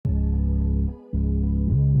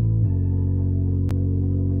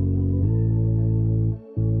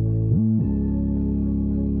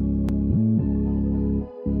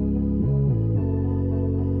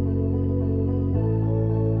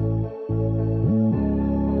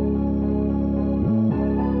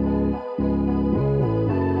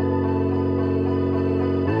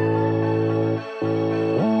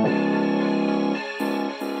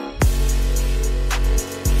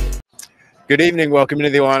Good evening. Welcome to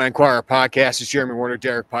the Illini Inquirer podcast. It's Jeremy Werner,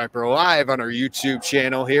 Derek Piper, live on our YouTube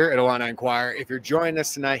channel here at Illini Inquirer. If you're joining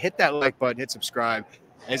us tonight, hit that like button, hit subscribe.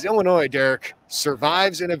 As Illinois, Derek,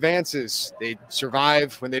 survives and advances. They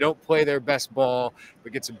survive when they don't play their best ball,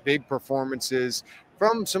 but get some big performances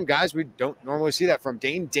from some guys we don't normally see that from.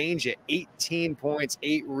 Dainja, 18 points,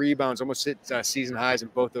 8 rebounds, almost hit season highs in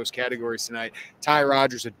both those categories tonight. Ty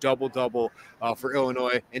Rodgers, a double-double for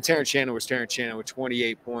Illinois. And Terrence Shannon with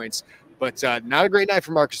 28 points. But not a great night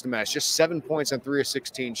for Marcus Damas. Just 7 points on 3 of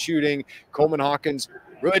 16 shooting. Coleman Hawkins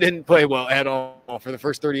really didn't play well at all for the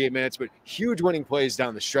first 38 minutes, but huge winning plays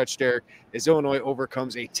down the stretch, Derek, as Illinois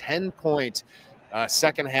overcomes a 10-point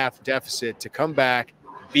second-half deficit to come back,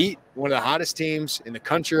 beat one of the hottest teams in the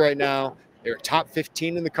country right now. They're top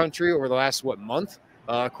 15 in the country over the last, month,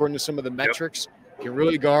 according to some of the metrics. Can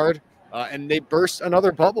really guard. And they burst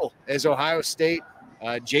another bubble as Ohio State.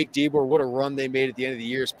 Jake Diebler, what a run they made at the end of the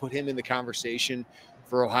year, has put him in the conversation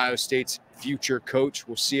for Ohio State's future coach.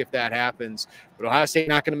 We'll see if that happens. But Ohio State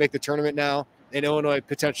not going to make the tournament now, and Illinois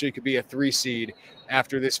potentially could be a 3 seed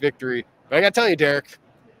after this victory. But I got to tell you, Derek,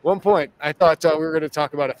 one point, I thought we were going to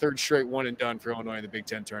talk about a third straight one and done for Illinois in the Big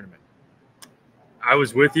Ten tournament. I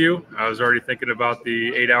was with you. I was already thinking about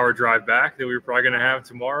the 8-hour drive back that we were probably going to have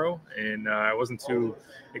tomorrow, and I wasn't too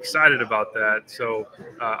excited about that. So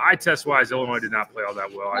eye test-wise, Illinois did not play all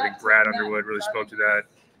that well. I think Brad Underwood really spoke to that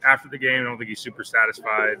after the game. I don't think he's super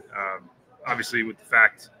satisfied. Obviously, with the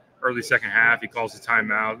fact early second half, he calls the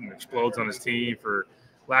timeout and explodes on his team for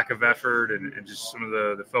lack of effort and just some of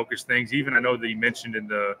the focused things. Even I know that he mentioned in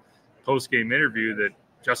the post-game interview that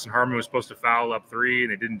Justin Harmon was supposed to foul up 3,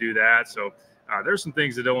 and they didn't do that. So there's some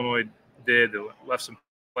things that Illinois did that left some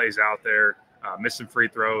plays out there, missed some free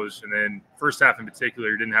throws. And then first half in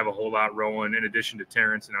particular, didn't have a whole lot rolling in addition to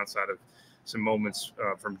Terrence and outside of some moments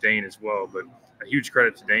from Dain as well. But a huge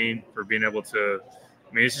credit to Dain for being able to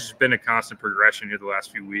 – this has just been a constant progression here the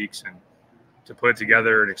last few weeks. And to put it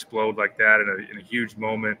together and explode like that in a huge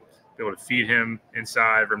moment, be able to feed him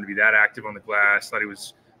inside, for him to be that active on the glass. Thought he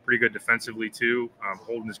was pretty good defensively too,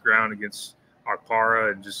 holding his ground against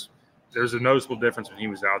Akpara, and just – there's a noticeable difference when he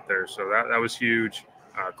was out there. So that was huge.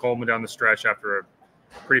 Coleman down the stretch after a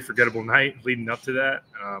pretty forgettable night leading up to that,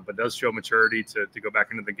 but does show maturity to go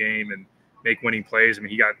back into the game and make winning plays. I mean,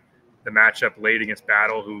 he got the matchup late against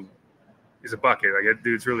Battle, who is a bucket. Like, that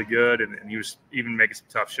dude's really good, and he was even making some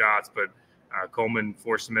tough shots. But Coleman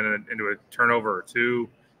forced him into a turnover or 2,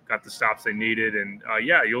 got the stops they needed. And,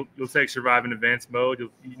 you'll take survive in advanced mode.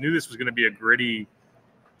 You knew this was going to be a gritty,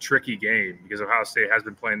 tricky game because Ohio State has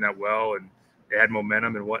been playing that well and they had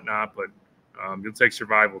momentum and whatnot, but you'll take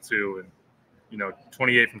survival too. And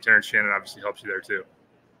 28 from Terrence Shannon obviously helps you there too.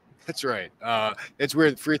 That's right. It's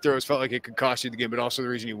weird. Free throws felt like it could cost you the game, but also the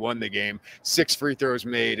reason you won the game. 6 free throws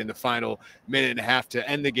made in the final minute and a half to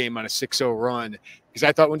end the game on a 6-0 run. Because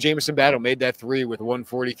I thought when Jamison Battle made that 3 with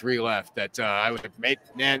 1:43 left that I would have made,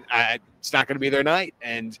 it's not going to be their night,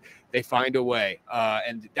 and they find a way.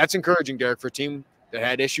 And that's encouraging, Derek, for a team that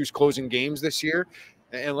had issues closing games this year.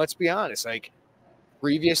 And let's be honest, like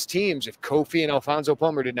previous teams, if Kofi and Alfonso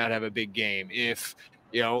Plummer did not have a big game, if,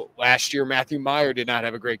 last year Matthew Meyer did not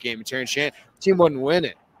have a great game and Terrence Shannon, the team wouldn't win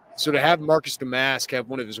it. So to have Marcus Damas have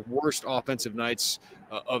one of his worst offensive nights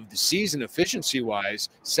of the season efficiency-wise,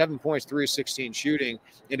 7 points, 3 of 16 shooting,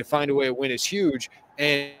 and to find a way to win is huge.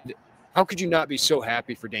 And how could you not be so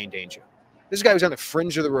happy for Dainja? This guy was on the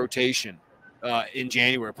fringe of the rotation in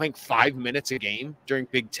January, playing 5 minutes a game during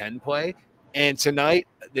Big Ten play. And tonight,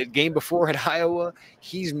 the game before at Iowa,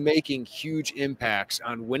 he's making huge impacts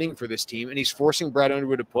on winning for this team, and he's forcing Brad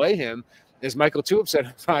Underwood to play him. As Michael Tulip said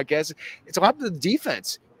on the podcast, it's a lot of the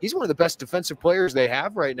defense. He's one of the best defensive players they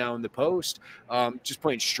have right now in the post, just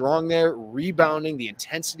playing strong there, rebounding, the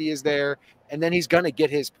intensity is there, and then he's going to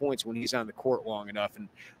get his points when he's on the court long enough, and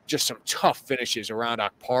just some tough finishes around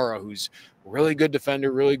Akpara, who's a really good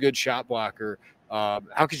defender, really good shot blocker.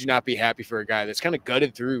 How could you not be happy for a guy that's kind of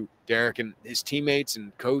gutted through Derek, and his teammates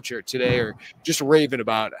and coach today are just raving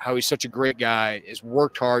about how he's such a great guy, has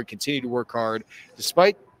worked hard, continued to work hard,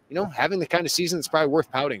 despite, having the kind of season that's probably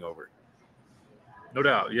worth pouting over. No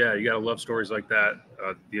doubt. Yeah, you got to love stories like that.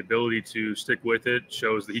 The ability to stick with it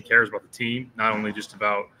shows that he cares about the team, not only just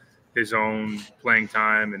about his own playing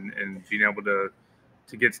time and being able to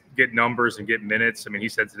get numbers and get minutes. I mean, he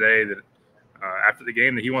said today that after the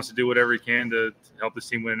game that he wants to do whatever he can to help this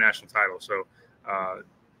team win a national title. So,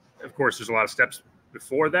 of course, there's a lot of steps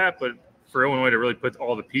before that, but for Illinois to really put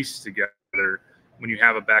all the pieces together, when you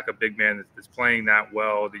have a backup big man that's playing that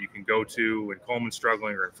well, that you can go to when Coleman's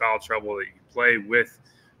struggling or in foul trouble, that you can play with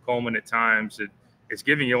Coleman at times, it's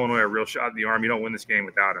giving Illinois a real shot in the arm. You don't win this game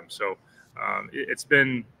without him. So It's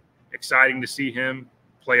been exciting to see him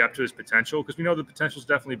play up to his potential, because we know the potential's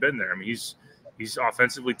definitely been there. I mean, he's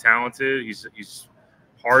offensively talented. He's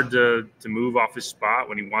hard to move off his spot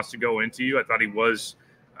when he wants to go into you. I thought he was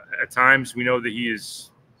at times. We know that he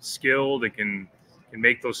is skilled and can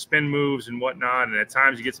make those spin moves and whatnot, and at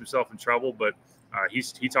times he gets himself in trouble. But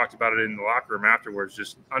he talked about it in the locker room afterwards,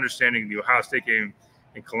 just understanding the Ohio State game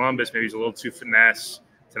in Columbus. Maybe he's a little too finesse.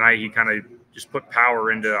 Tonight he kind of just put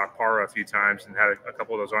power into Akpara a few times and had a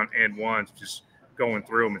couple of those on-and-ones, just going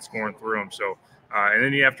through him and scoring through him. So, and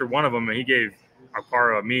then after one of them, he gave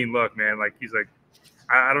Akpara a mean look, man. Like, he's like,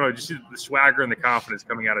 I don't know, just the swagger and the confidence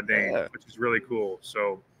coming out of Dain, which is really cool.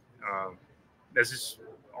 So this is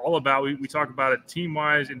all about, we talk about it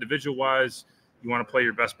team-wise, individual-wise. You want to play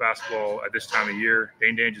your best basketball at this time of year.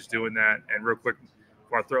 Dainja's doing that. And real quick,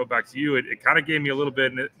 before I throw it back to you, it kind of gave me a little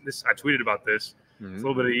bit, and I tweeted about this, it's a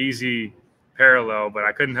little bit of easy parallel, but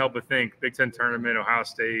I couldn't help but think Big Ten tournament, Ohio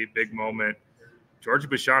State, big moment. Georgia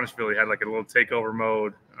Bashaniashvili had like a little takeover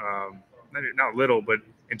mode, not little, but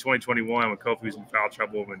in 2021 when Kofi was in foul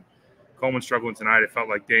trouble, when Coleman struggling tonight, it felt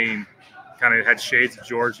like Dain kind of had shades of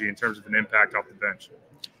Georgie in terms of an impact off the bench.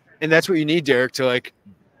 And that's what you need, Derek, to like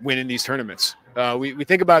win in these tournaments. We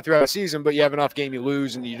think about it throughout the season, but you have an off game, you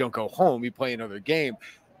lose, and you don't go home. You play another game.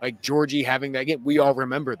 Like Georgie having that game, we all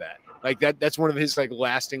remember that. Like that's one of his like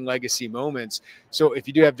lasting legacy moments. So if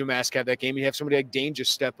you do have Domask have that game, you have somebody like Dain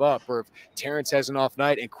just step up, or if Terrence has an off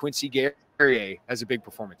night and Quincy Guerrier has a big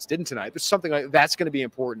performance, didn't tonight, there's something like that's going to be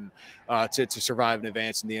important to survive and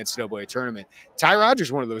advance in the NCAA tournament. Ty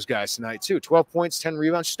Rodgers, one of those guys tonight too. 12 points, 10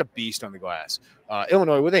 rebounds, just a beast on the glass.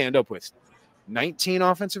 Illinois, what they end up with? 19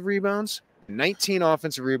 offensive rebounds. 19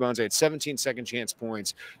 offensive rebounds. They had 17 second chance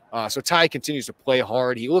points. So Ty continues to play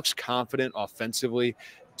hard. He looks confident offensively.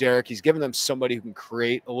 Derek, he's given them somebody who can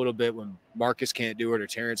create a little bit when Marcus can't do it or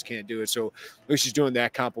Terrence can't do it. So at least he's doing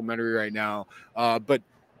that complimentary right now. But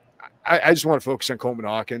I just want to focus on Coleman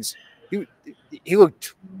Hawkins. He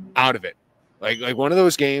looked out of it. Like one of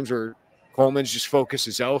those games where Coleman's just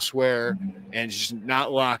focuses elsewhere and just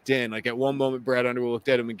not locked in. Like at one moment, Brad Underwood looked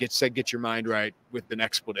at him and said, "Get your mind right," with an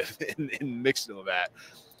expletive and mixed into that.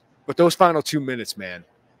 But those final 2 minutes, man,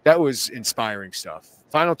 that was inspiring stuff.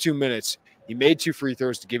 Final 2 minutes, he made 2 free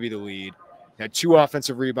throws to give you the lead. Had 2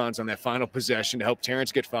 offensive rebounds on that final possession to help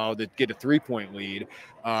Terrence get fouled to get a 3-point lead.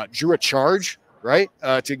 Drew a charge, right,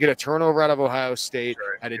 to get a turnover out of Ohio State.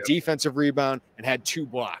 Right, had a defensive rebound and had 2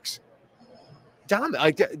 blocks.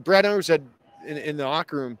 Like Brad Underwood said in the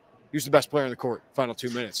locker room, he was the best player in the court final 2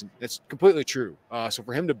 minutes. And that's completely true. So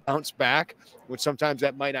for him to bounce back, when sometimes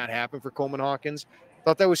that might not happen for Coleman Hawkins, I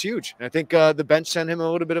thought that was huge. And I think the bench sent him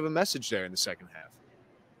a little bit of a message there in the second half.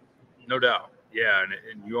 No doubt. Yeah, and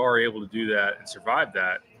you are able to do that and survive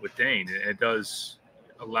that with Dain. And it does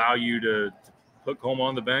allow you to put Coleman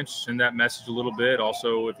on the bench, send that message a little bit.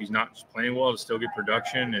 Also, if he's not playing well, to still get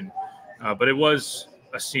production. And but it was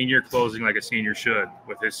a senior closing like a senior should,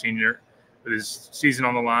 with his season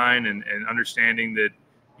on the line and understanding that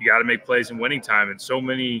you got to make plays in winning time. And so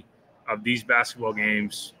many of these basketball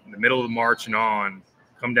games in the middle of March and on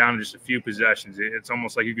come down to just a few possessions. It's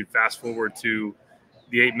almost like you could fast forward to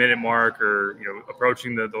the 8-minute mark, or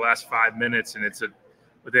approaching the last 5 minutes, and it's a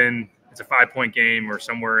 5-point game or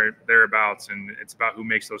somewhere thereabouts, and it's about who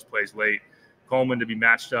makes those plays late. Coleman to be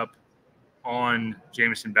matched up on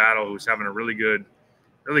Jamison Battle, who's having a really good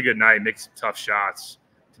night, makes some tough shots,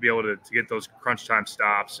 to be able to get those crunch time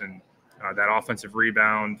stops, and that offensive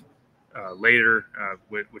rebound later,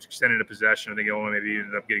 which extended a possession. I think Illinois maybe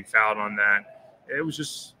ended up getting fouled on that. It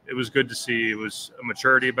was good to see. It was a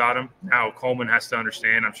maturity about him. Now Coleman has to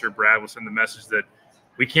understand, I'm sure Brad will send the message that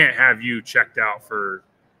we can't have you checked out for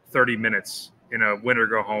 30 minutes in a win or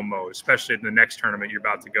go home mode, especially in the next tournament you're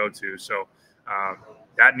about to go to. So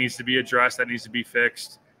that needs to be addressed. That needs to be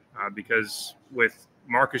fixed, because with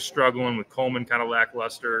Marcus struggling, with Coleman kind of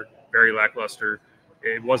lackluster, very lackluster,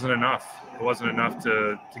 it wasn't enough. It wasn't enough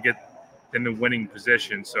to get in the winning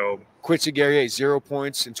position. So Quincy Guerrier, 0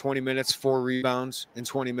 points in 20 minutes, 4 rebounds in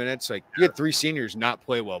 20 minutes. Like, you had 3 seniors not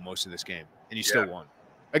play well most of this game, and you still won.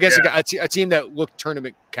 I guess a team that looked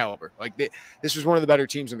tournament caliber. Like, this was one of the better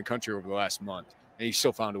teams in the country over the last month, and you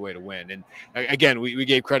still found a way to win. And again, we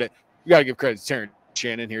gave credit. We got to give credit to Terrence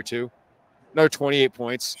Shannon here too. Another 28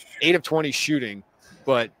 points, 8 of 20 shooting,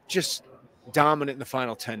 but just dominant in the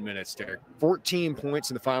final 10 minutes, Derek. 14 points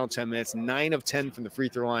in the final 10 minutes, 9 of 10 from the free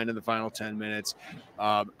throw line in the final 10 minutes.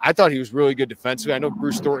 I thought he was really good defensively. I know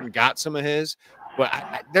Bruce Thornton got some of his,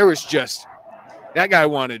 but there was just – that guy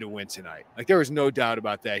wanted to win tonight. Like, there was no doubt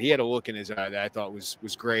about that. He had a look in his eye that I thought was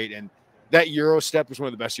great. And that Euro step was one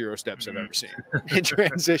of the best Euro steps I've ever seen in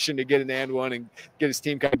transition to get an and one and get his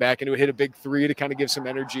team coming back, and to hit a big three to kind of give some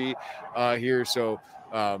energy here. So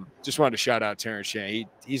just wanted to shout out Terrence Shannon.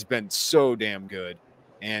 He's been so damn good,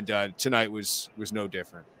 and tonight was no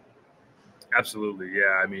different. Absolutely,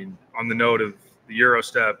 yeah. I mean, on the note of the Euro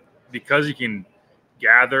step, because he can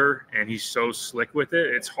gather and he's so slick with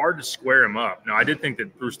it, it's hard to square him up. Now, I did think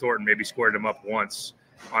that Bruce Thornton maybe squared him up once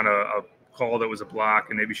on a call that was a block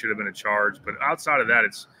and maybe should have been a charge. But outside of that,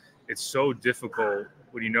 it's so difficult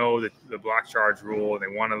when you know that the block charge rule and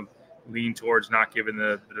they want to lean towards not giving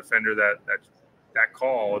the defender that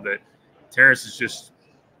call, that Terrence is just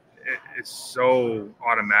it's so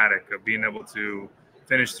automatic of being able to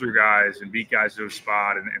finish through guys and beat guys to a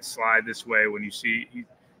spot and slide this way when you see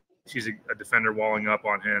he's a defender walling up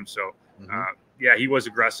on him. So, yeah, he was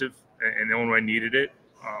aggressive, and Illinois needed it.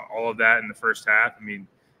 All of that in the first half. I mean,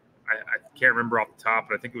 I can't remember off the top,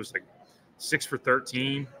 but I think it was like 6 for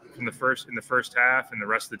 13 in the first half, and the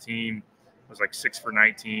rest of the team was like 6 for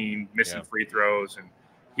 19, missing free throws, and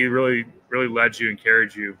he really, really led you and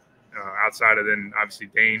carried you. Outside of then obviously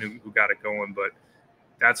Dain who got it going, but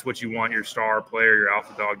that's what you want your star player, your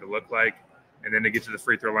alpha dog to look like. And then to get to the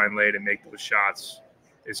free throw line late and make those shots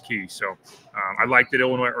is key. So I liked it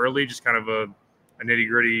Illinois early, just kind of a nitty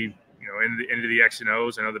gritty, into the X and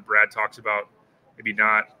O's. I know that Brad talks about maybe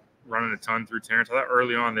not running a ton through Terrence. I thought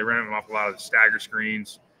early on they ran him off a lot of the stagger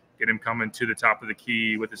screens, get him coming to the top of the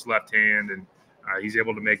key with his left hand, and he's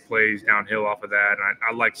able to make plays downhill off of that. And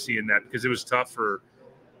I like seeing that because it was tough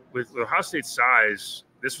with Ohio State's size.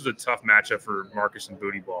 This was a tough matchup for Marcus and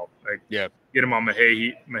Booty Ball. Get him on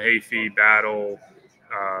Mahaffey, Battle,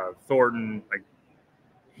 Thornton. Like,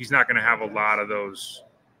 he's not going to have a lot of those.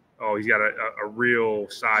 Oh, he's got a real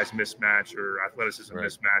size mismatch or athleticism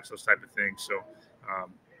mismatch, those type of things. So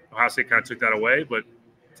Ohio State kind of took that away, but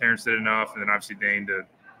Terrence did enough, and then obviously Dain to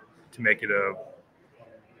make it a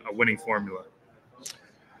winning formula.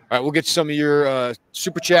 All right, we'll get to some of your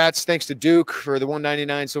super chats. Thanks to Duke for the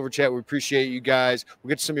 $1.99 silver chat. We appreciate you guys. We'll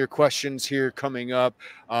get to some of your questions here coming up.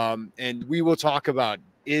 And we will talk about,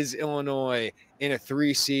 is Illinois in a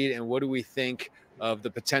 3 seed, and what do we think of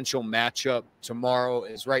the potential matchup tomorrow?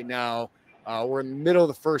 Is right now we're in the middle of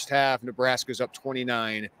the first half. Nebraska's up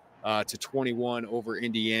 29 to 21 over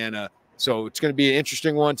Indiana. So it's going to be an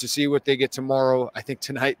interesting one to see what they get tomorrow. I think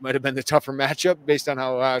tonight might have been the tougher matchup based on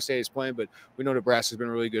how Ohio State is playing, but we know Nebraska's been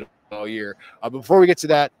really good all year. But before we get to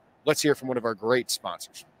that, let's hear from one of our great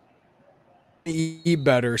sponsors. Eat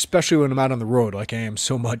better, especially when I'm out on the road like I am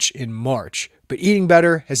so much in March. But eating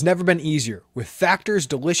better has never been easier with Factor's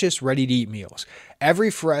delicious ready-to-eat meals. Every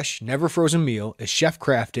fresh, never frozen meal is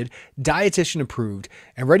chef-crafted, dietitian approved,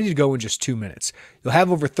 and ready to go in just 2 minutes. You'll have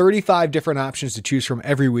over 35 different options to choose from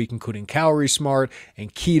every week, including Calorie Smart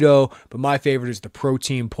and Keto, but my favorite is the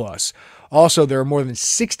Protein Plus. Also, there are more than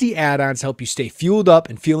 60 add-ons to help you stay fueled up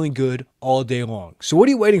and feeling good all day long. So what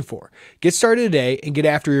are you waiting for? Get started today and get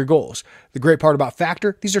after your goals. The great part about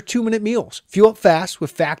Factor, these are 2-minute meals. Fuel up fast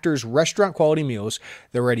with Factor's restaurant-quality meals.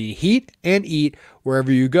 They're ready to heat and eat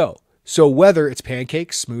wherever you go. So whether it's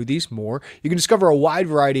pancakes, smoothies, more, you can discover a wide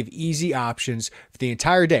variety of easy options for the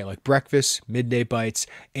entire day, like breakfast, midday bites,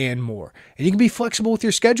 and more. And you can be flexible with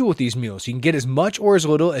your schedule with these meals. You can get as much or as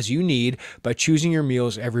little as you need by choosing your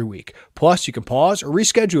meals every week. Plus, you can pause or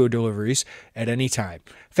reschedule your deliveries at any time.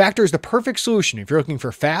 Factor is the perfect solution if you're looking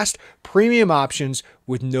for fast, premium options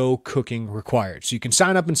with no cooking required. So you can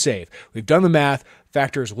sign up and save. We've done the math.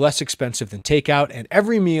 Factor is less expensive than takeout, and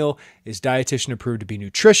every meal is dietitian approved to be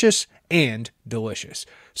nutritious and delicious.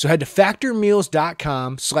 So head to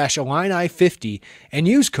factormeals.com/Illini50 and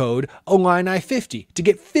use code Illini50 to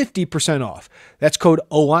get 50% off. That's code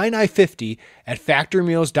Illini50 at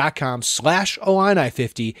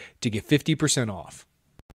factormeals.com/Illini50 to get 50% off.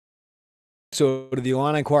 So the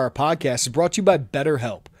Illini Inquirer podcast is brought to you by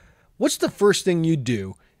BetterHelp. What's the first thing you'd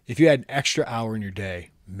do if you had an extra hour in your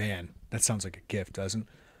day? Man, that sounds like a gift, doesn't it?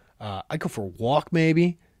 I'd go for a walk,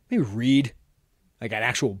 maybe read, like an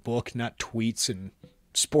actual book, not tweets and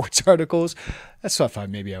sports articles. That's stuff I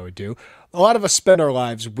would do. A lot of us spend our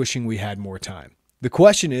lives wishing we had more time. The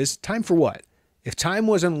question is, time for what? If time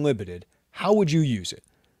was unlimited, how would you use it?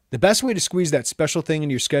 The best way to squeeze that special thing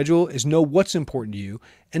into your schedule is know what's important to you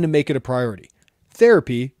and to make it a priority.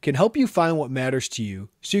 Therapy can help you find what matters to you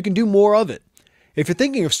so you can do more of it. If you're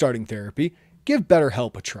thinking of starting therapy, give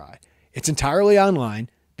BetterHelp a try. It's entirely online,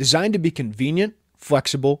 designed to be convenient,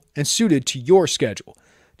 flexible, and suited to your schedule.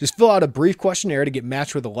 Just fill out a brief questionnaire to get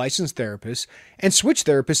matched with a licensed therapist and switch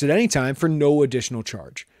therapists at any time for no additional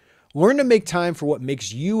charge. Learn to make time for what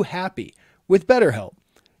makes you happy with BetterHelp.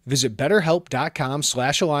 Visit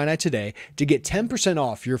BetterHelp.com/Illini today to get 10%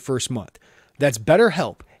 off your first month. That's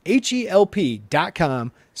BetterHelp,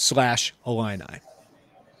 HELP.com/Illini.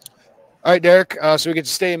 All right, Derek. So we get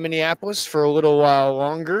to stay in Minneapolis for a little while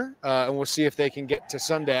longer, and we'll see if they can get to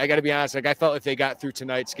Sunday. I got to be honest, like I felt if they got through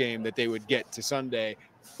tonight's game that they would get to Sunday.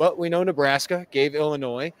 But we know Nebraska gave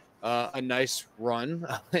Illinois a nice run,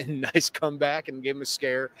 a nice comeback, and gave them a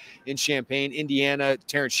scare in Champaign. Indiana,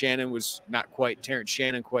 Terrence Shannon was not quite Terrence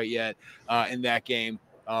Shannon quite yet in that game.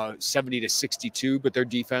 70-62, but their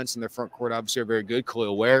defense and their front court obviously are very good.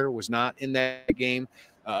 Khalil Ware was not in that game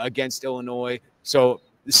against Illinois. So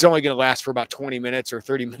this is only going to last for about 20 minutes or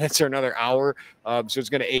 30 minutes or another hour. So it's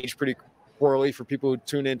going to age pretty poorly for people who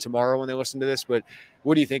tune in tomorrow when they listen to this. But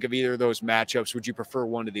what do you think of either of those matchups? Would you prefer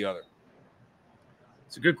one to the other?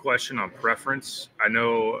 It's a good question on preference. I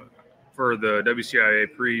know for the WCIA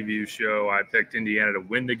preview show, I picked Indiana to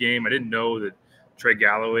win the game. I didn't know that Trey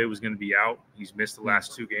Galloway was going to be out. He's missed the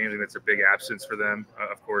last two games, and that's a big absence for them.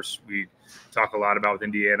 Of course, we talk a lot about with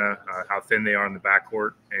Indiana, how thin they are in the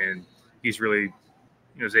backcourt, and he's really,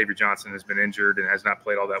 Xavier Johnson has been injured and has not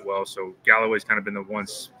played all that well. So Galloway's kind of been the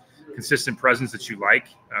once consistent presence that you like.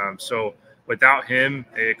 So without him,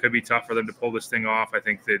 it could be tough for them to pull this thing off. I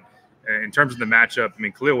think that in terms of the matchup,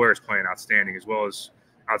 Khalil Ware is playing outstanding, as well as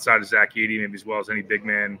outside of Zach Edey, maybe as well as any big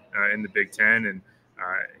man in the Big Ten. And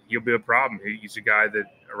he'll be a problem. He's a guy that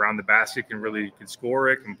around the basket can score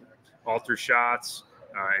it, can alter shots.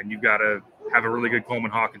 And you've got to have a really good Coleman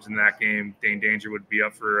Hawkins in that game. Dainja would be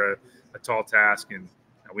up for a tall task. And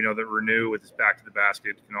we know that Renew with his back to the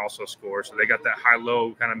basket can also score. So they got that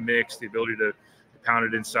high-low kind of mix, the ability to pound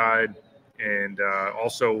it inside. And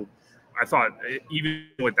also, I thought even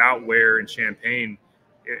without Ware and Champaign,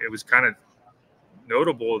 it was kind of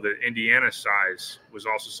notable that Indiana's size was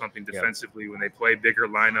also something defensively. When they play bigger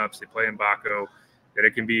lineups, they play in Baco, that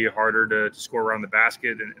it can be harder to score around the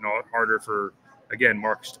basket and harder for, again,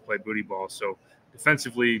 Marcus to play booty ball. So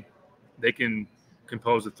defensively, they can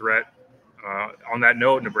compose a threat. On that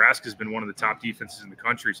note, Nebraska's been one of the top defenses in the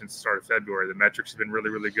country since the start of February. The metrics have been really,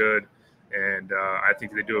 really good, and I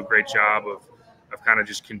think they do a great job of kind of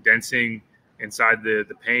just condensing inside the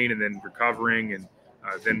paint and then recovering. And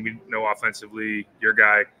then we know offensively, your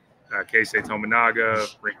guy, Keisei Tominaga,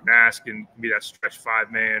 Rick Mask can be that stretch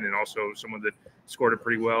five-man, and also someone that scored it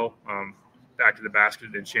pretty well back to the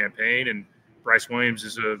basket in Champaign. And Bryce Williams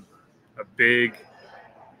is a big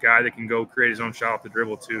guy that can go create his own shot off the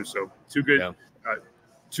dribble too. So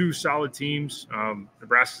two solid teams.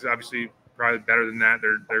 Nebraska's obviously probably better than that.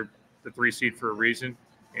 They're the 3 seed for a reason.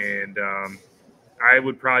 And I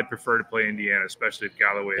would probably prefer to play Indiana, especially if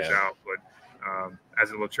Galloway is out. But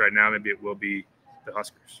as it looks right now, maybe it will be the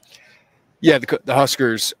Huskers. Yeah, the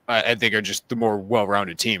Huskers, I think, are just the more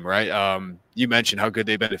well-rounded team, right? You mentioned how good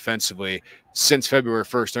they've been defensively. Since February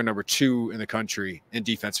 1st, they're number 2 in the country in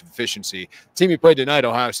defensive efficiency. The team you played tonight,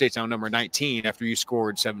 Ohio State's now number 19 after you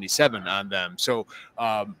scored 77 on them. So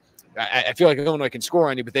I feel like Illinois can score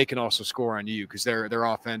on you, but they can also score on you because their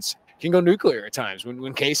offense can go nuclear at times.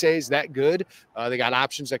 When Keisei is that good, they got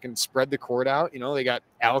options that can spread the court out. They got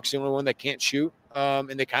Alex, the only one that can't shoot,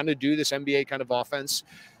 and they kind of do this NBA kind of offense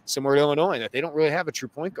similar to Illinois, that they don't really have a true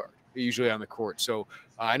point guard usually on the court. So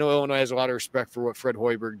I know Illinois has a lot of respect for what Fred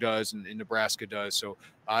Hoiberg does and Nebraska does. So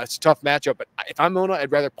it's a tough matchup. But if I'm Illinois,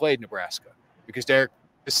 I'd rather play Nebraska because, Derek,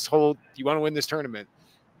 you want to win this tournament,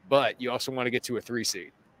 but you also want to get to a 3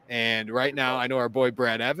 seed. And right now, I know our boy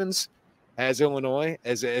Brad Evans has Illinois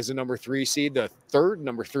as a number 3 seed, the third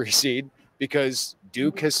number 3 seed, because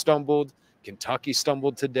Duke has stumbled. Kentucky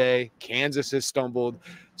stumbled today. Kansas has stumbled.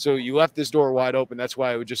 So you left this door wide open. That's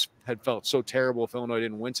why it just had felt so terrible if Illinois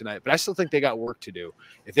didn't win tonight. But I still think they got work to do.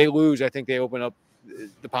 If they lose, I think they open up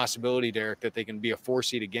the possibility, Derek, that they can be a 4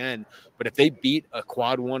 seed again. But if they beat a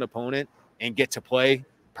quad 1 opponent and get to play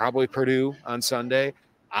probably Purdue on Sunday,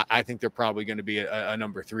 I think they're probably going to be a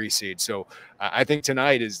number 3 seed. So I think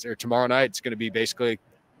tomorrow night, it's going to be basically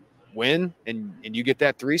win and you get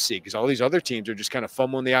that 3 seed, because all these other teams are just kind of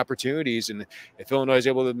fumbling the opportunities. And if Illinois is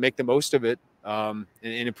able to make the most of it and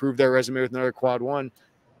improve their resume with another quad 1,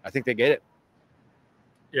 I think they get it.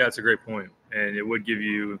 Yeah, that's a great point. And it would give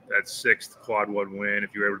you that 6th quad 1 win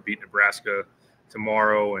if you were able to beat Nebraska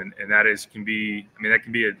tomorrow. And that can be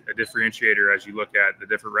a differentiator as you look at the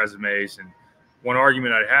different resumes. And one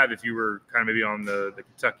argument I'd have, if you were kind of maybe on the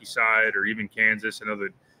Kentucky side or even Kansas, I know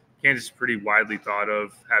that Kansas is pretty widely thought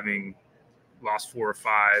of having lost 4 or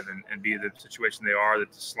 5 and be the situation they are,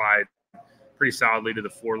 that to slide pretty solidly to the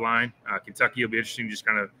 4 line. Kentucky will be interesting, just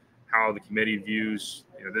kind of how the committee views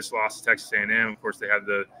this loss to Texas A&M. Of course, they have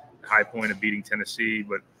the high point of beating Tennessee,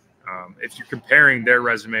 but If you're comparing their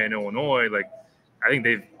resume in Illinois, like I think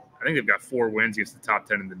they've got 4 wins against the top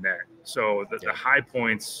 10 in the net. So the high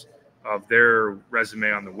points of their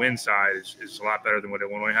resume on the win side is a lot better than what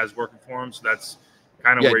Illinois has working for them. So that's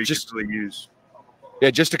kind of where you can really use. Yeah,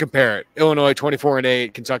 just to compare it, Illinois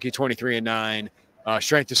 24-8, Kentucky 23-9.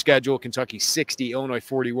 Strength of schedule: Kentucky 60, Illinois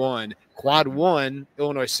 41. Quad 1,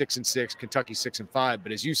 Illinois 6-6, Kentucky 6-5.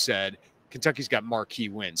 But as you said, Kentucky's got marquee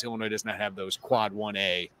wins. Illinois does not have those Quad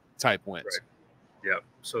 1A type wins. Right. Yeah,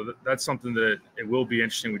 so that's something that it will be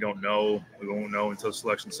interesting. We don't know. We won't know until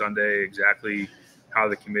Selection Sunday exactly how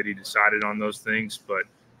the committee decided on those things. But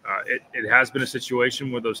it has been a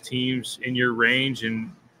situation where those teams in your range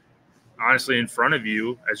and honestly in front of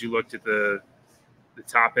you, as you looked at the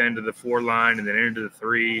top end of the 4 line and then into the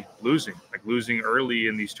 3, losing early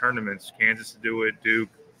in these tournaments. Kansas to do it, Duke,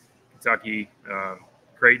 Kentucky,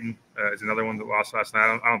 Creighton is another one that lost last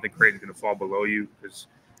night. I don't think Creighton's going to fall below you because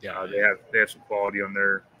they have some quality on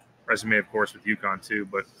their resume, of course, with UConn too.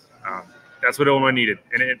 But that's what Illinois needed,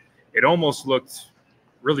 and it almost looked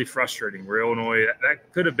really frustrating. Where Illinois,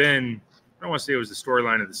 that could have been, I don't want to say it was the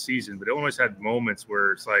storyline of the season, but Illinois had moments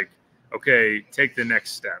where it's like, okay, take the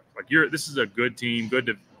next step. Like this is a good team, good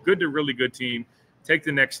to really good team. Take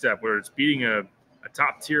the next step, whether it's beating a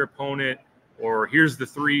top tier opponent, or here's the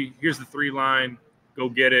 3 line, go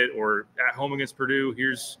get it, or at home against Purdue,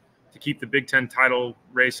 here's to keep the Big Ten title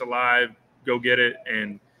race alive, go get it.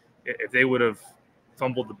 And if they would have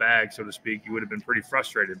fumbled the bag, so to speak, you would have been pretty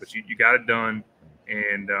frustrated. But you got it done,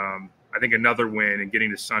 and I think another win and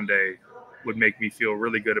getting to Sunday would make me feel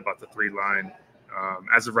really good about the 3 line.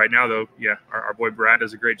 As of right now, though, yeah, our boy Brad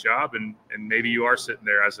does a great job, and maybe you are sitting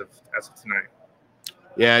there as of tonight.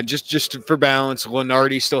 Yeah, just for balance,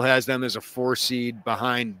 Lenardi still has them as a 4 seed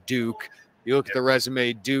behind Duke. You look at the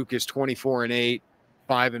resume, Duke is 24-8,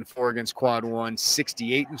 5-4 against Quad 1,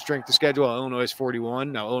 68 in strength of schedule. Illinois is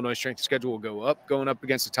 41. Now Illinois' strength of schedule will go up, going up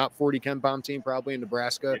against the top 40 Ken Palm team probably in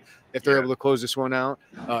Nebraska if they're able to close this one out.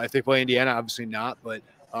 If they play Indiana, obviously not, but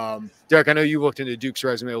Derek, I know you looked into Duke's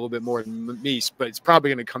resume a little bit more than me, but it's probably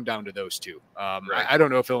going to come down to those 2. I don't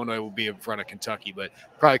know if Illinois will be in front of Kentucky, but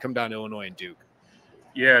probably come down to Illinois and Duke.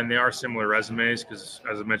 Yeah, and they are similar resumes because,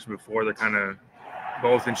 as I mentioned before, they're kind of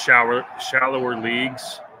both in shallower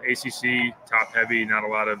leagues. ACC, top-heavy, not a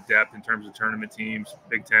lot of depth in terms of tournament teams.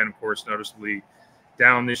 Big Ten, of course, noticeably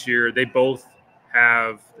down this year. They both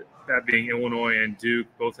have, that being Illinois and Duke,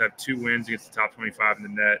 both have 2 wins against the top 25 in the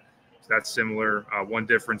net. So that's similar. One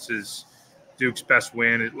difference is Duke's best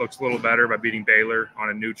win. It looks a little better by beating Baylor on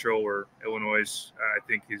a neutral, where Illinois, I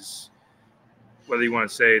think, is, whether you want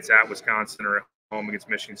to say it's at Wisconsin or at home against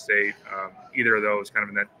Michigan State, either of those kind of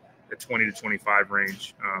in that 20 to 25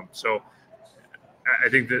 range. So I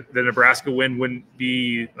think that the Nebraska win wouldn't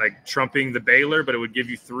be like trumping the Baylor, but it would give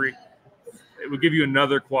you 3. It would give you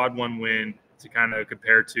another Quad 1 win to kind of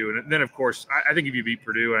compare to. And then, of course, I think if you beat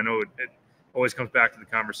Purdue, I know it always comes back to the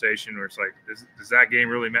conversation where it's like, does that game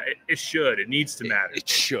really matter? It should. It needs to matter. It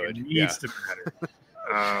should. It needs to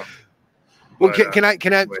matter. Well, can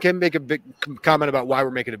I make a big comment about why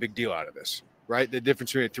we're making a big deal out of this, right? The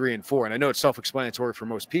difference between 3 and 4. And I know it's self-explanatory for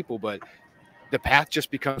most people, but the path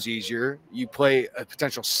just becomes easier. You play a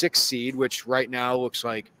potential 6 seed, which right now looks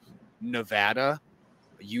like Nevada,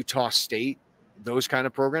 Utah State, those kind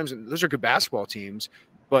of programs. And those are good basketball teams,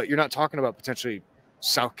 but you're not talking about potentially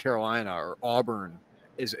South Carolina or Auburn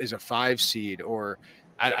is a 5 seed, or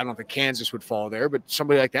I don't think Kansas would fall there, but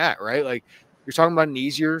somebody like that, right? Like you're talking about an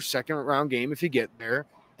easier second round game if you get there.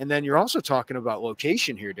 And then you're also talking about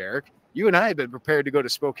location here, Derek. You and I have been prepared to go to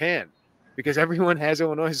Spokane because everyone has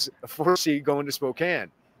Illinois as a 4 seed going to Spokane.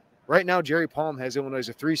 Right now, Jerry Palm has Illinois as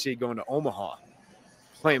a 3 seed going to Omaha,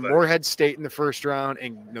 playing Morehead State in the first round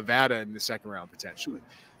and Nevada in the second round potentially.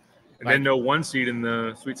 And then no 1 seed in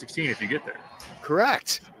the Sweet 16 if you get there.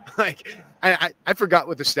 Correct. Like I forgot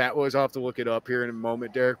what the stat was. I'll have to look it up here in a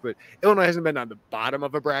moment, Derek. But Illinois hasn't been on the bottom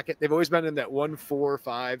of a bracket. They've always been in that 1, 4,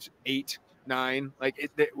 5, 8, 9.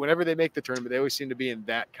 Like whenever they make the tournament, they always seem to be in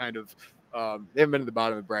that kind of. They haven't been at the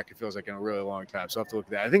bottom of the bracket, feels like, in a really long time. So I'll have to look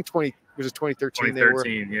at that. I think 2013.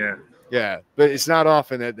 2013, yeah. But it's not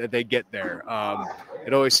often that they get there.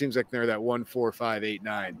 It always seems like they're that 1, 4, 5, 8,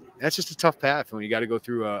 9. That's just a tough path when you got to go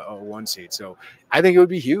through a 1 seed. So I think it would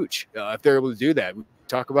be huge if they're able to do that. We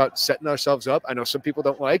talk about setting ourselves up. I know some people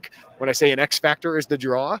don't like when I say an X factor is the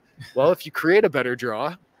draw. Well, if you create a better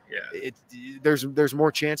draw, there's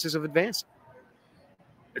more chances of advancing.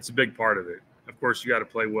 It's a big part of it. Of course, you got to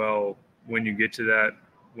play well when you get to that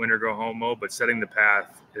win or go home mode, but setting the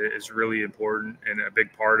path is really important and a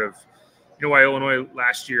big part of, why Illinois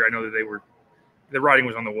last year, I know that they were the writing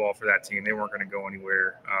was on the wall for that team. They weren't going to go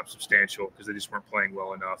anywhere substantial because they just weren't playing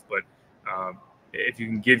well enough. But if you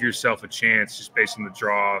can give yourself a chance just based on the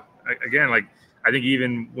draw, again, like I think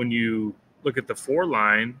even when you look at the 4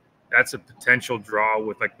 line, that's a potential draw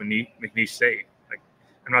with like McNeese State. Like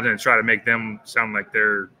I'm not going to try to make them sound like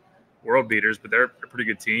they're world beaters, but they're a pretty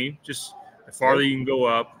good team. Just the farther you can go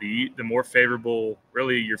up, the more favorable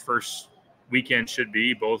really your first weekend should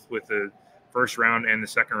be, both with the first round and the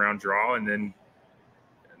second round draw. And then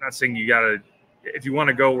I'm not saying you got to, if you want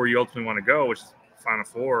to go where you ultimately want to go, which is Final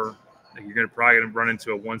Four, like you're probably going to run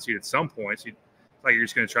into a 1 seed at some point. So it's like you're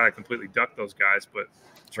just going to try to completely duck those guys, but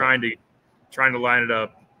trying to line it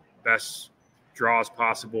up best draws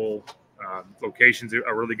possible. Location's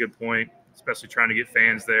a really good point, especially trying to get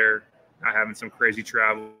fans there, not having some crazy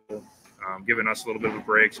travel, giving us a little bit of a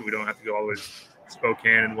break so we don't have to go all the way to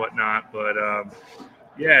Spokane and whatnot. But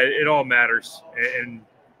yeah, it all matters, and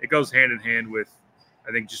it goes hand in hand with,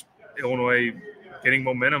 I think, just Illinois getting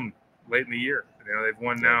momentum late in the year. You know, they've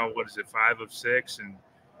won now, what is it, 5 of 6, and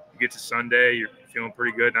you get to Sunday, you're feeling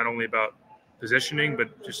pretty good, not only about positioning,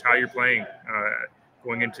 but just how you're playing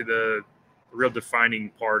going into the real defining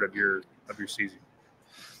part of your season.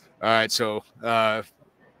 All right, so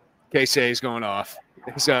Casey is going off.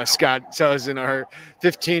 Scott tells in our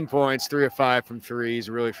 15 points, 3 of 5 from 3. He's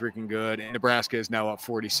really freaking good. And Nebraska is now up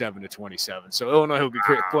 47-27. So Illinois will be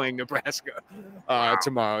playing Nebraska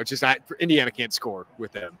tomorrow. It's just Indiana can't score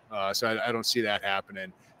with them, so I don't see that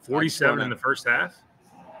happening. 47 in the first half.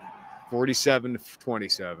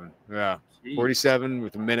 47-27. Yeah, Jeez. 47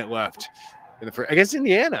 with a minute left in the first against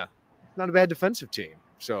Indiana. Not a bad defensive team.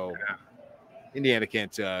 So. Yeah. Indiana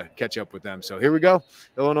can't catch up with them. So here we go.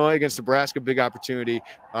 Illinois against Nebraska. Big opportunity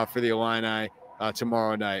for the Illini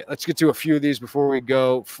tomorrow night. Let's get to a few of these before we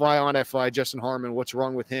go. Fly on that fly. Justin Harmon, what's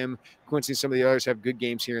wrong with him? Quincy and some of the others have good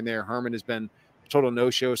games here and there. Harmon has been a total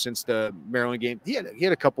no-show since the Maryland game. He had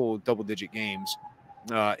a couple double-digit games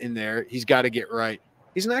in there. He's got to get right.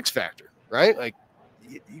 He's an X factor, right? Like,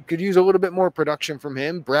 you could use a little bit more production from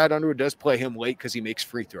him. Brad Underwood does play him late because he makes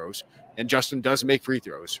free throws, and Justin does make free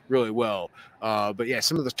throws really well. But yeah,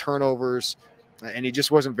 some of the turnovers, and he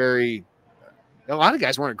just wasn't very. A lot of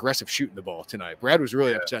guys weren't aggressive shooting the ball tonight. Brad was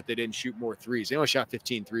really upset they didn't shoot more threes. They only shot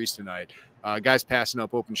 15 threes tonight. Guys passing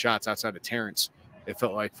up open shots outside of Terrence, it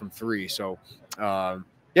felt like, from 3. So,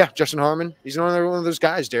 yeah, Justin Harmon, he's one of those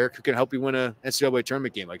guys, Derek, who can help you win a NCAA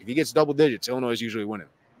tournament game. Like, if he gets double digits, Illinois is usually winning.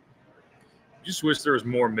 Just wish there was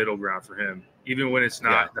more middle ground for him, even when it's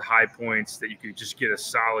not the high points, that you could just get a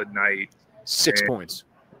solid night. 6 points.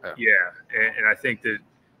 And I think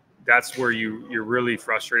that's where you're really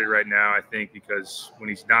frustrated right now, I think, because when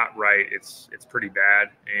he's not right, it's pretty bad.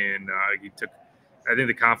 And I think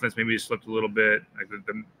the confidence maybe just slipped a little bit. Like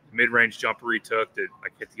the mid-range jumper he took that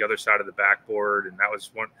like hit the other side of the backboard, and that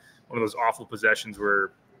was one of those awful possessions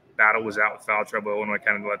where Battle was out with foul trouble. Illinois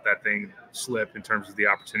kind of let that thing slip in terms of the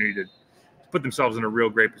opportunity to put themselves in a real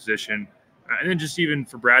great position. And then just even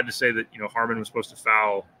for Brad to say that, Harmon was supposed to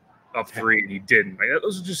foul up 3 and he didn't. Like,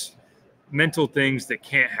 those are just mental things that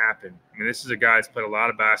can't happen. I mean, this is a guy that's played a lot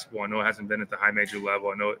of basketball. I know it hasn't been at the high major level.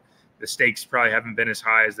 I know the stakes probably haven't been as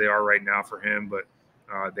high as they are right now for him, but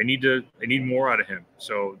they need more out of him.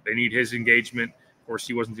 So they need his engagement. Of course,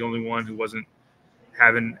 he wasn't the only one who wasn't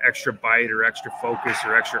having extra bite or extra focus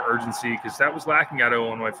or extra urgency, because that was lacking out of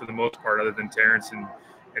Illinois for the most part, other than Terrence and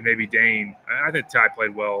maybe Dain. I think Ty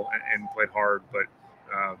played well and played hard, but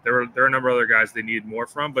there are a number of other guys they needed more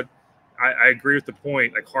from. But I agree with the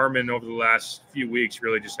point. Like, Harmon over the last few weeks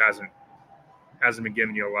really just hasn't been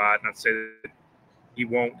giving you a lot. Not to say that he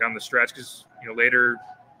won't down the stretch, because later,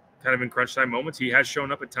 kind of in crunch time moments, he has shown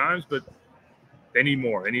up at times, but they need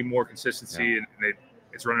more. They need more consistency, and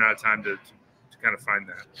it's running out of time to kind of find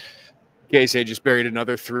that. Casey just buried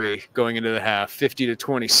another 3 going into the half,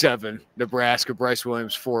 50-27. Nebraska, Bryce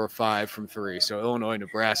Williams, 4 of 5 from 3. So Illinois,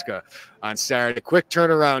 Nebraska on Saturday. Quick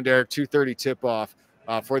turnaround, Derek, 2:30 tip-off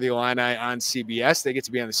for the Illini on CBS. They get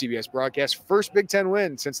to be on the CBS broadcast. First Big Ten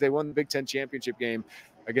win since they won the Big Ten championship game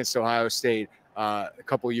against Ohio State a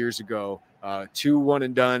couple years ago. 2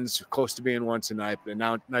 one-and-dones, close to being one tonight, but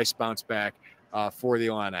now nice bounce back for the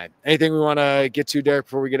Illini. Anything we want to get to, Derek,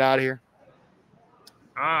 before we get out of here?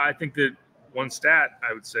 I think that one stat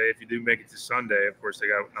I would say, if you do make it to Sunday, of course they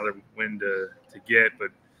got another win to get, but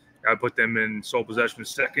I would put them in sole possession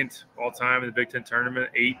second all time in the Big Ten tournament.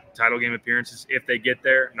 8 title game appearances if they get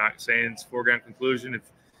there. I'm not saying it's a foregone conclusion. If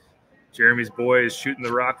Jeremy's boy is shooting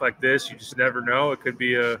the rock like this, you just never know. It could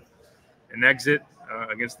be an exit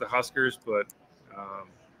against the Huskers, but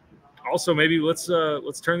also maybe let's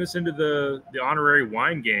turn this into the honorary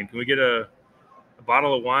wine game. Can we get a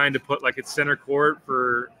bottle of wine to put like at center court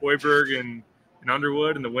for Hoiberg and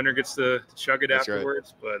Underwood, and the winner gets to chug it That's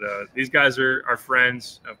afterwards. Right. But these guys are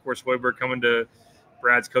friends. Of course, Hoiberg coming to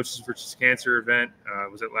Brad's Coaches versus Cancer event.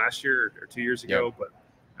 Was it last year or 2 years ago? Yep. But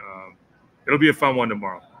it'll be a fun one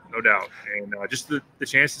tomorrow, no doubt. And just the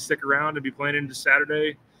chance to stick around and be playing into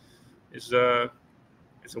Saturday is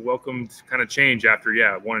it's a welcomed kind of change after,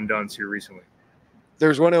 one and dones here recently.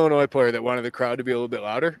 There's one Illinois player that wanted the crowd to be a little bit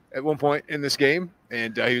louder at one point in this game,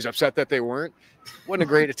 and he was upset that they weren't. Wasn't a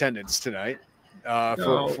great attendance tonight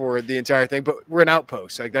for the entire thing, but we're an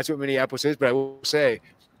outpost. Like, that's what Minneapolis is. But I will say,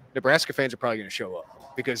 Nebraska fans are probably going to show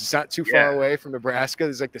up because it's not too far away from Nebraska.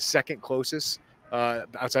 It's like the second closest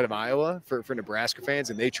outside of Iowa for Nebraska fans,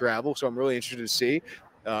 and they travel. So I'm really interested to see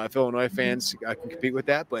if Illinois fans can compete with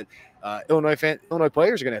that. But Illinois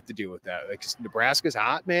players are going to have to deal with that. Like, Nebraska's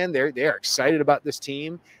hot, man. They are excited about this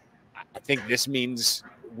team. I think this means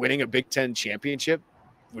winning a Big Ten championship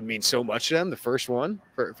would mean so much to them. The first one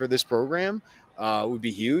for this program would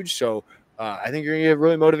be huge. So I think you're going to get a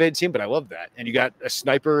really motivated team, but I love that. And you got a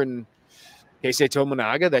sniper in Keisei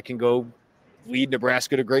Tominaga that can go lead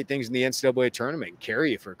Nebraska to great things in the NCAA tournament and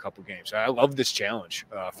carry you for a couple games. I love this challenge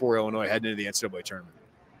for Illinois heading into the NCAA tournament.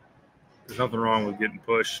 There's nothing wrong with getting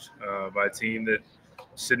pushed by a team that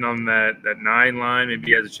sitting on that 9 line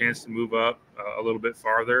maybe has a chance to move up a little bit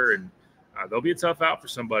farther, and they'll be a tough out for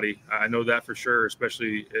somebody. I know that for sure,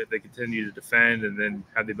 especially if they continue to defend and then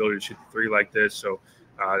have the ability to shoot the 3 like this. So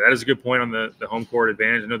that is a good point on the home court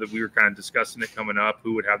advantage. I know that we were kind of discussing it coming up,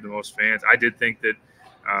 who would have the most fans. I did think that,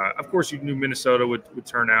 of course, you knew Minnesota would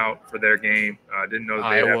turn out for their game. Didn't know that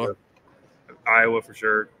Iowa. They'd have Iowa for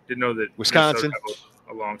sure. Didn't know that Wisconsin.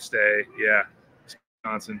 A long stay. Yeah,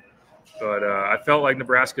 Wisconsin. But I felt like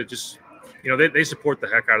Nebraska just, they support the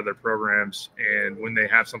heck out of their programs. And when they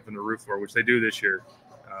have something to root for, which they do this year,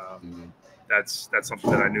 that's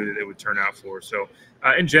something that I knew that they would turn out for. So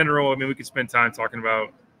in general, I mean, we could spend time talking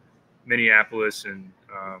about Minneapolis, and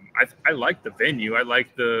I like the venue. I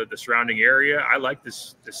like the surrounding area. I like the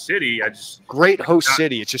city. Great host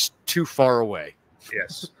city. It's just too far away.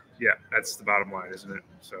 Yes. Yeah, that's the bottom line, isn't it?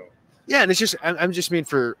 So. Yeah, and it's just I'm just mean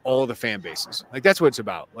for all the fan bases. Like, that's what it's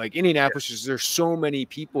about. Like, Indianapolis, there's so many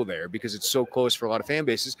people there because it's so close for a lot of fan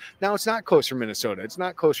bases. Now, it's not close for Minnesota. It's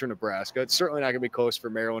not close for Nebraska. It's certainly not going to be close for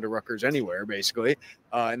Maryland or Rutgers anywhere, basically.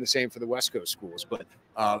 And the same for the West Coast schools. But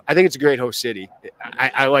I think it's a great host city.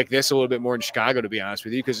 I like this a little bit more in Chicago, to be honest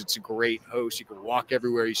with you, because it's a great host. You can walk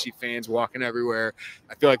everywhere. You see fans walking everywhere.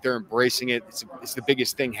 I feel like they're embracing it. It's the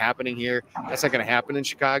biggest thing happening here. That's not going to happen in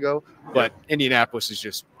Chicago. But Indianapolis is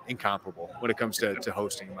just incomparable when it comes to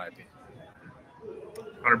hosting, in my opinion.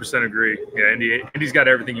 100% agree. Yeah, Indy's got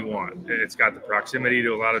everything you want. It's got the proximity to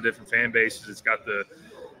a lot of different fan bases. It's got the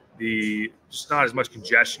just not as much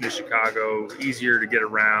congestion as Chicago, easier to get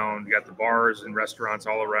around. You got the bars and restaurants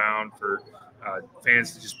all around for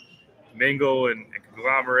fans to just mingle and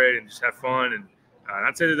conglomerate and just have fun. And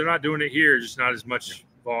not say that they're not doing it here, just not as much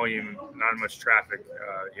volume, not as much traffic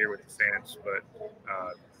here with the fans. But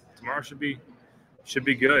tomorrow should be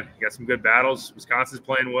good. You got some good battles. Wisconsin's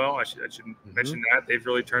playing well. I should mention that. They've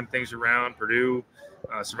really turned things around. Purdue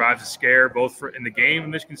survives a scare, both in the game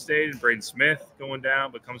in Michigan State, and Braden Smith going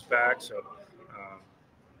down, but comes back. So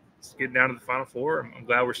it's getting down to the Final Four. I'm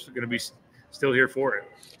glad we're going to be still here for it.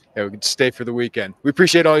 Yeah, we can stay for the weekend. We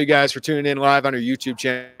appreciate all you guys for tuning in live on our YouTube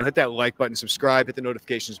channel. Hit that like button, subscribe, hit the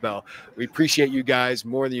notifications bell. We appreciate you guys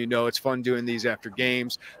more than you know. It's fun doing these after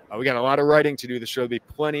games. We got a lot of writing to do. The show will be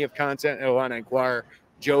plenty of content at Illini Inquirer.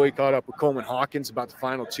 Joey caught up with Coleman Hawkins about the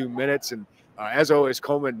final 2 minutes, and as always,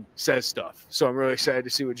 Coleman says stuff. So I'm really excited to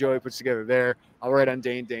see what Joey puts together there. I'll write on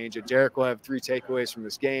Dainja. Derek will have 3 takeaways from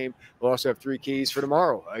this game. We'll also have 3 keys for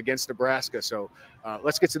tomorrow against Nebraska. So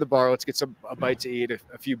let's get to the bar. Let's get a bite to eat,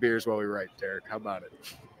 a few beers while we write, Derek. How about it?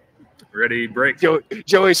 Ready, break.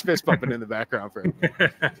 Joey's fist pumping in the background for him.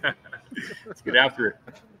 Let's get after it.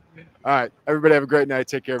 All right. Everybody have a great night.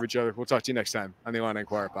 Take care of each other. We'll talk to you next time on the Illini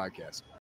Inquirer podcast.